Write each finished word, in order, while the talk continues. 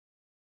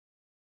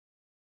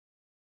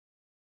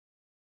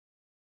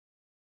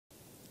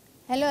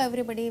Hello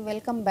everybody,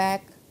 welcome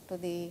back to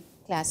the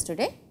class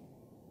today.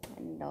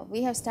 And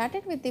we have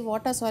started with the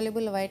water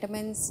soluble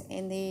vitamins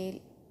in the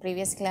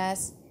previous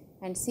class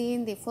and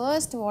seen the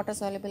first water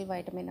soluble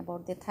vitamin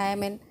about the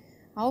thiamine,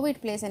 how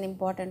it plays an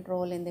important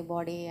role in the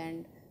body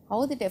and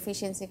how the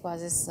deficiency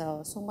causes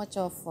so much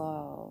of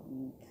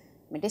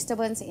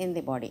disturbance in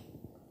the body.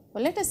 So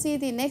let us see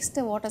the next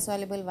water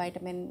soluble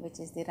vitamin, which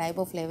is the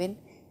riboflavin,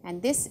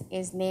 and this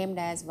is named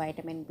as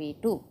vitamin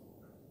B2.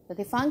 So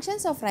the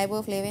functions of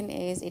riboflavin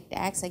is it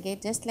acts again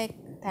just like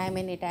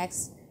thiamine, it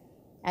acts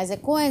as a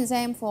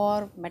coenzyme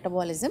for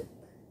metabolism.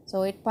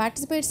 So it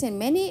participates in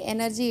many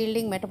energy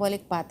yielding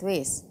metabolic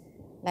pathways,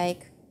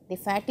 like the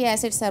fatty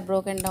acids are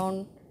broken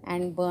down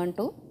and burned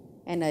to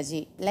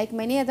energy. Like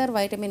many other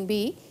vitamin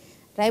B,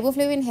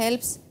 riboflavin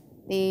helps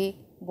the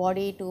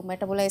body to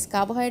metabolize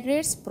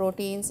carbohydrates,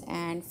 proteins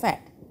and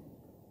fat.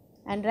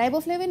 And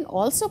riboflavin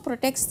also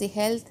protects the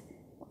health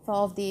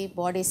of the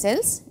body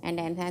cells and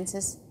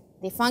enhances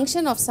the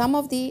function of some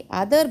of the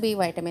other B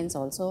vitamins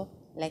also,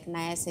 like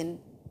niacin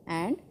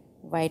and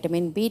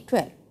vitamin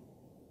B12.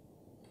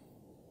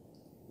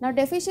 Now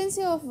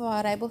deficiency of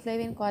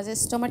riboflavin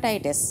causes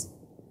stomatitis,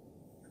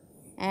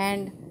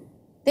 and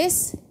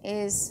this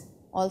is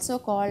also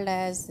called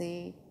as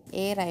the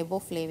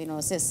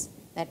ariboflavinosis.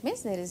 That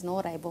means there is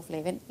no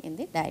riboflavin in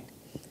the diet.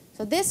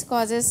 So this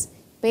causes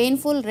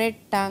painful red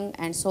tongue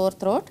and sore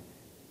throat,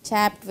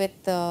 chapped with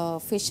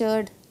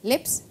fissured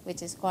lips,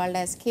 which is called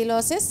as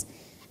chelosis,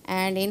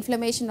 and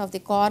inflammation of the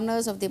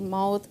corners of the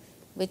mouth,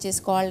 which is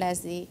called as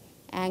the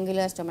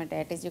angular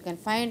stomatitis. You can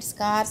find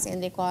scars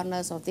in the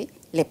corners of the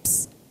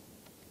lips.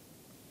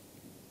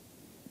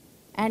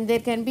 And there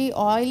can be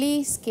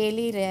oily,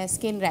 scaly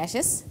skin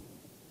rashes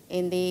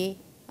in the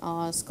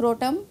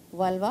scrotum,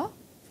 vulva,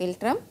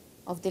 philtrum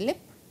of the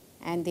lip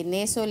and the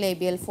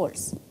nasolabial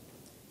folds.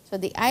 So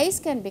the eyes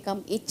can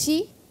become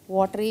itchy,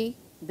 watery,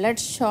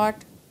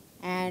 bloodshot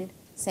and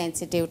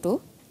sensitive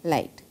to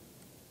light.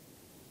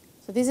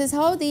 So this is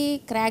how the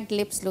cracked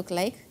lips look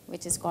like,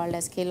 which is called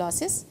as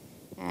chelosis,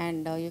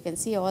 and you can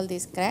see all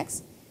these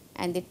cracks,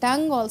 and the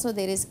tongue also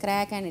there is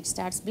crack and it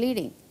starts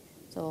bleeding.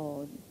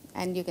 So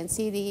and you can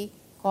see the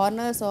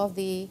corners of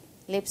the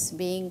lips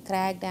being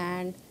cracked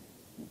and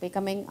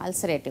becoming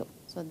ulcerative,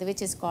 so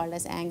which is called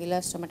as angular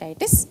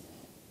stomatitis.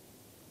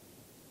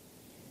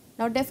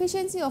 Now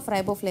deficiency of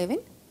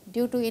riboflavin,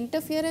 due to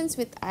interference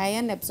with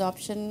iron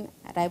absorption,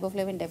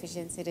 riboflavin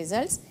deficiency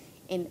results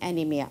in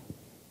anemia.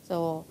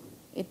 So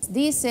it's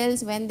these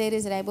cells, when there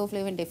is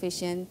riboflavin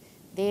deficient,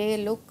 they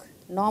look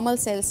normal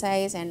cell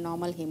size and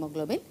normal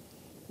hemoglobin,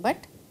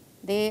 but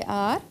they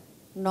are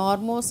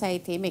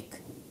normocythemic.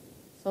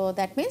 So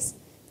that means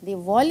the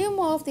volume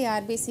of the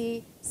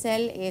RBC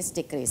cell is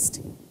decreased.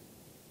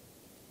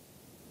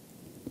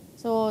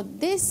 So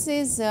this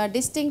is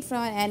distinct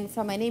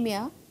from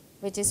anemia,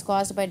 which is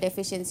caused by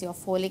deficiency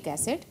of folic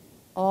acid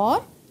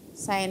or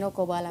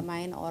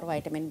cyanocobalamin or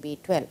vitamin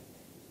B12.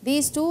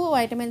 These two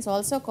vitamins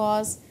also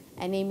cause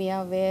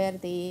anemia, where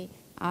the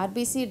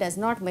RBC does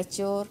not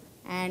mature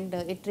and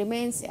it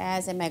remains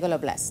as a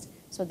megaloblast.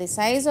 So the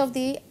size of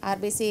the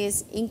RBC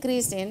is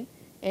increased in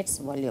its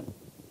volume.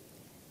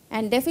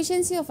 And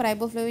deficiency of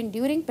riboflavin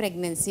during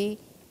pregnancy,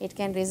 it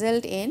can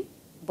result in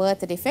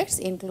birth defects,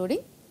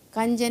 including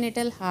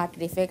congenital heart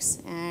defects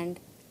and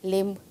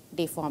limb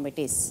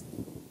deformities.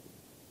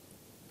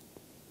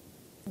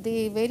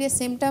 The various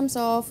symptoms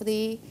of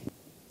the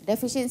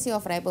deficiency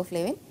of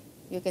riboflavin,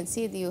 you can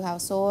see you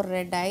have sore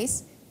red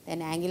eyes, then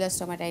angular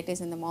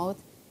stomatitis in the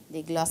mouth,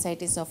 the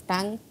glossitis of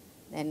tongue,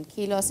 then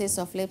chelosis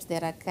of lips, they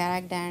are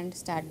cracked and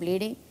start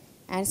bleeding,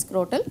 and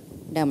scrotal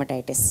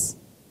dermatitis.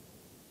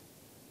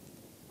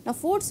 Now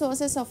food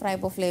sources of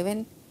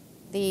riboflavin,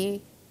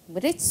 the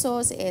rich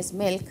source is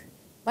milk,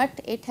 but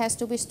it has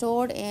to be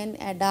stored in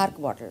a dark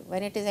bottle.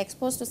 When it is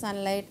exposed to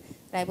sunlight,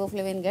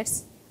 riboflavin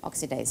gets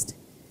oxidized.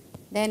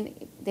 Then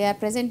they are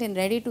present in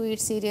ready to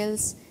eat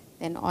cereals,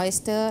 then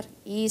oyster,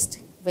 yeast,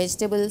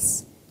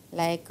 vegetables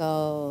like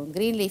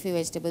green leafy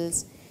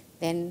vegetables.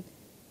 Then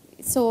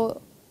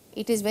so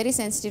it is very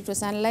sensitive to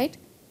sunlight,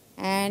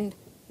 and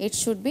it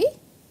should be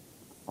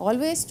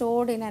always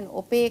stored in an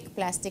opaque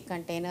plastic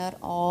container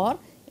or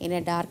in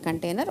a dark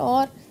container,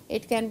 or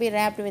it can be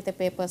wrapped with a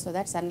paper so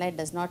that sunlight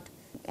does not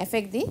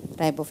affect the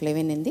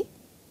riboflavin in the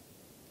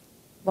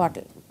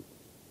bottle.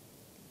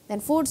 Then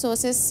food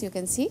sources, you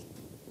can see.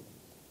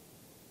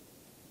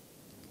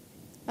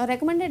 Now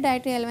recommended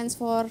dietary elements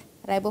for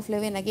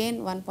riboflavin,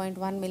 again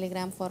 1.1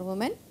 milligram for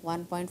women,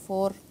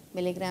 1.4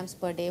 milligrams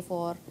per day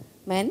for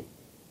men.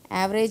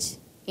 Average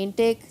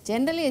intake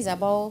generally is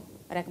above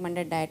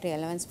recommended dietary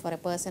elements for a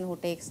person who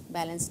takes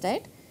balanced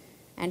diet,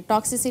 and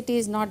toxicity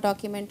is not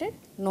documented,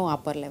 no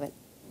upper level.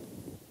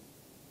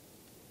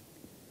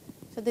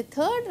 So the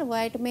third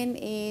vitamin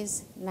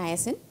is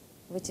niacin,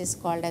 which is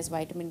called as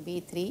vitamin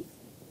B3.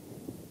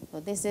 So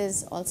this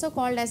is also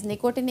called as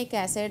nicotinic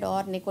acid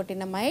or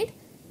nicotinamide,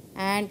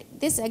 and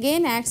this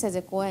again acts as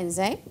a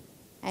coenzyme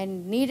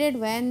and needed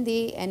when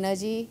the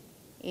energy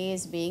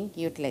is being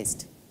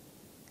utilized.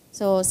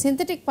 So,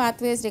 synthetic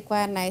pathways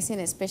require niacin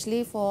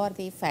especially for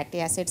the fatty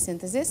acid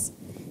synthesis,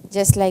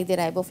 just like the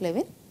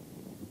riboflavin.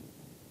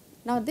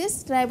 Now,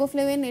 this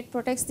riboflavin, it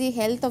protects the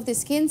health of the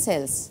skin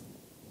cells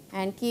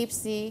and keeps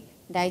the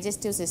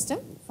digestive system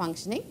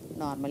functioning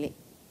normally,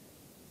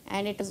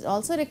 and it is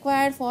also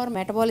required for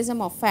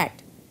metabolism of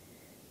fat.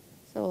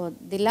 So,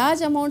 the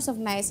large amounts of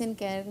niacin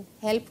can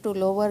help to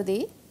lower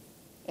the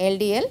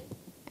LDL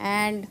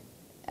and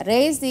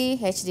raise the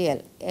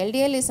HDL.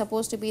 LDL is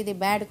supposed to be the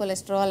bad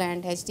cholesterol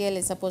and HDL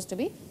is supposed to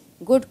be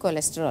good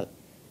cholesterol,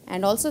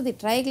 and also the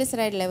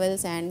triglyceride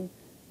levels and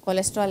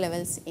cholesterol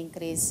levels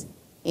increase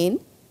in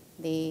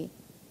the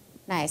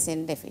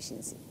niacin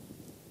deficiency.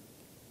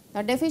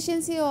 Now,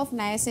 deficiency of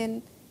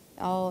niacin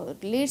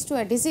leads to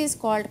a disease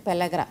called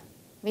pellagra.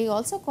 We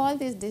also call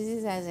this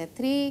disease as a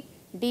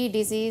 3D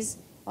disease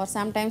or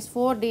sometimes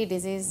 4D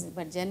disease,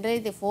 but generally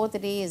the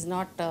 4th D is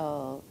not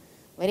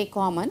very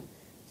common.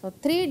 So,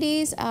 3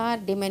 Ds are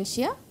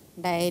dementia,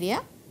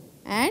 diarrhea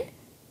and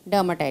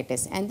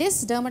dermatitis, and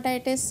this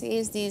dermatitis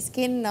is the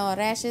skin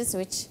rashes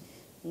which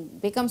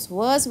becomes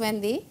worse when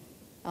the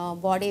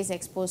body is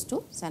exposed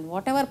to sun,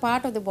 whatever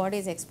part of the body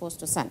is exposed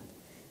to sun.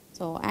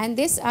 So, and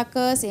this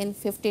occurs in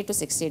 50 to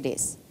 60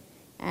 days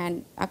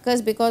and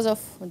occurs because of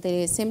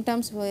the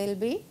symptoms will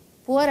be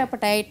poor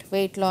appetite,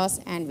 weight loss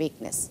and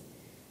weakness.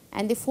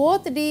 And the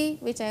 4th D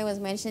which I was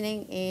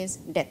mentioning is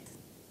death.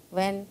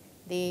 When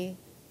the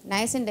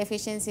niacin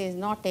deficiency is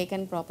not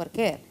taken proper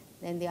care,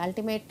 then the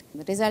ultimate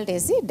result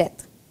is the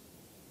death.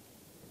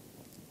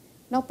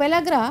 Now,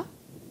 pellagra,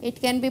 it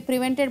can be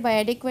prevented by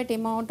adequate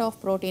amount of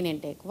protein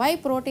intake. Why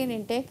protein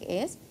intake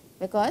is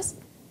because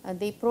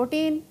the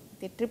protein,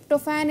 the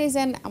tryptophan is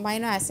an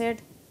amino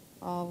acid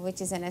which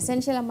is an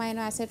essential amino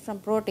acid from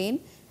protein,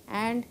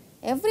 and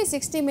every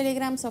 60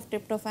 milligrams of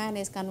tryptophan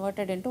is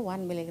converted into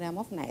 1 milligram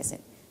of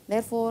niacin.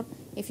 Therefore,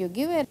 if you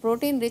give a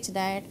protein rich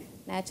diet,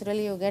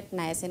 naturally you get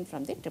niacin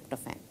from the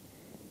tryptophan.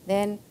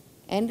 Then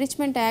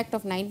Enrichment Act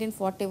of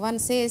 1941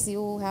 says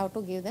you have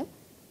to give them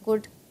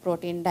good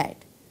protein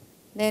diet.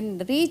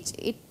 Then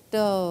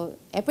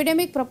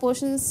epidemic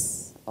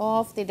proportions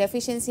of the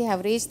deficiency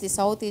have reached the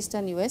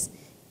southeastern US.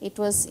 It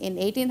was in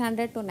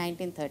 1800 to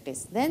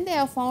 1930s. Then they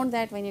have found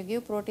that when you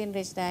give protein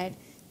rich diet,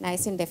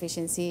 niacin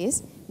deficiency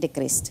is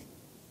decreased.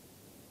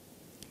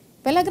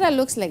 Pellagra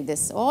looks like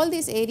this. All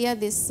this area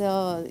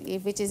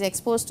which is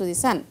exposed to the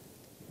sun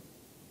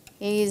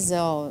is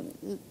the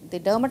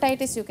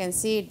dermatitis. You can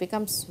see it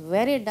becomes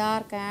very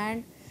dark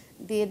and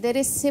there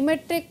is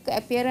symmetric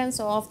appearance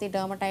of the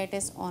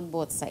dermatitis on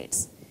both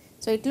sides.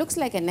 So, it looks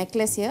like a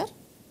necklace here,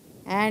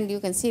 and you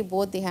can see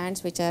both the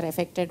hands which are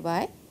affected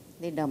by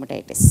the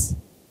dermatitis.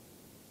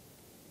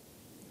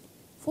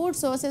 Food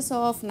sources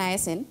of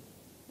niacin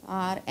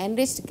are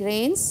enriched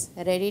grains,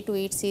 ready to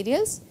eat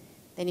cereals.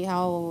 Then you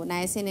have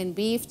niacin in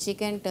beef,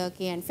 chicken,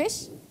 turkey and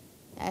fish,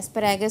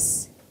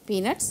 asparagus,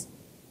 peanuts.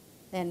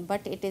 Then,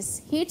 but it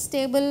is heat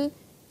stable,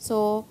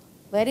 so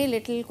very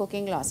little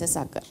cooking losses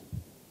occur.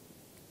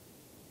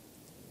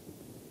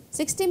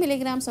 60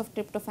 milligrams of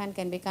tryptophan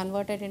can be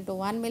converted into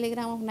 1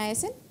 milligram of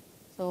niacin.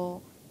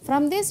 So,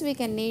 from this we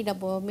can meet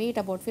about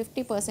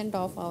 50%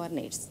 of our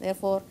needs.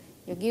 Therefore,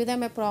 you give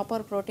them a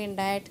proper protein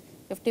diet,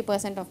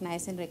 50% of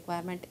niacin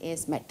requirement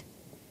is met.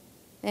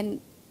 Then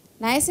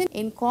niacin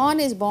in corn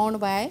is bound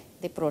by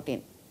the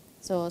protein.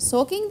 So,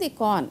 soaking the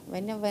corn,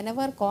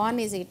 whenever corn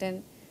is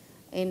eaten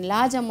in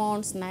large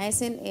amounts,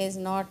 niacin is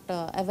not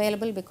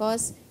available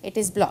because it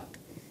is blocked.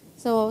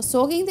 So,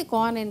 soaking the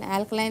corn in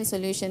alkaline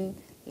solution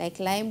like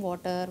lime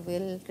water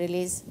will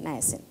release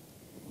niacin.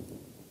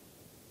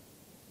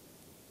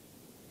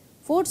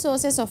 Food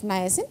sources of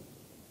niacin,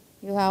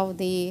 you have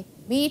the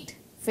meat,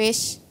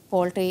 fish,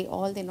 poultry,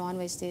 all the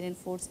non-vegetarian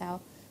foods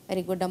have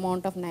very good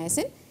amount of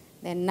niacin.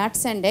 Then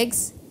nuts and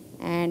eggs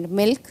and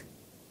milk.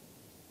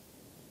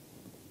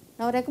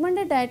 Now,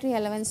 recommended dietary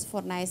allowance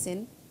for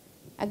niacin.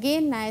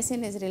 Again,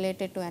 niacin is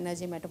related to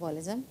energy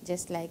metabolism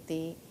just like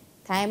the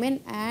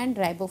thiamine and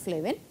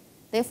riboflavin.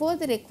 Therefore,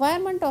 the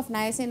requirement of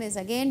niacin is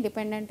again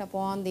dependent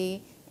upon the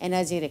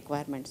energy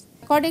requirements.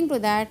 According to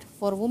that,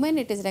 for women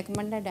it is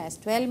recommended as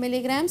 12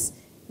 milligrams,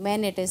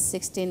 men it is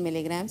 16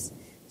 milligrams.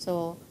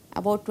 So,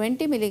 about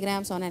 20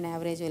 milligrams on an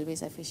average will be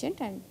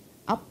sufficient, and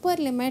upper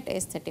limit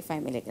is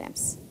 35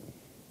 milligrams.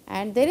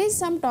 And there is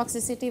some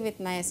toxicity with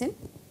niacin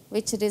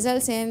which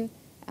results in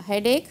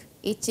headache,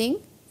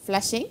 itching,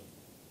 flushing,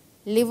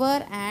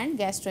 liver and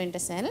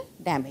gastrointestinal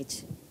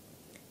damage.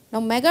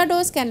 Now,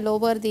 megadose can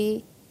lower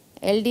the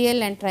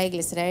LDL and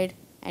triglyceride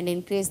and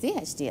increase the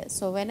HDL.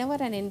 So, whenever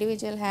an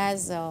individual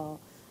has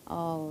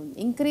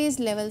increased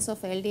levels of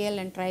LDL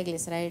and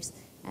triglycerides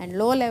and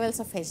low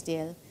levels of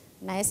HDL,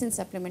 niacin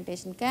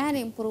supplementation can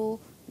improve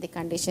the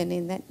condition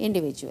in the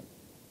individual.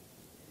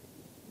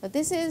 So,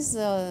 this is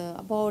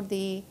about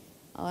the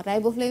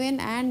riboflavin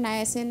and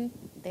niacin,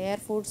 their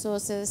food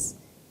sources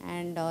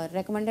and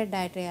recommended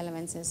dietary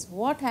allowances.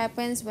 What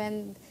happens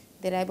when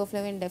the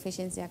riboflavin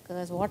deficiency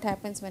occurs, what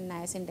happens when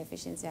niacin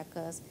deficiency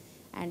occurs,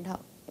 and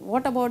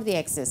what about the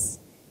excess?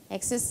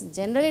 Excess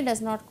generally does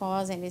not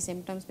cause any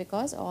symptoms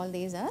because all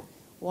these are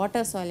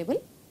water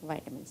soluble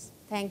vitamins.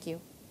 Thank you.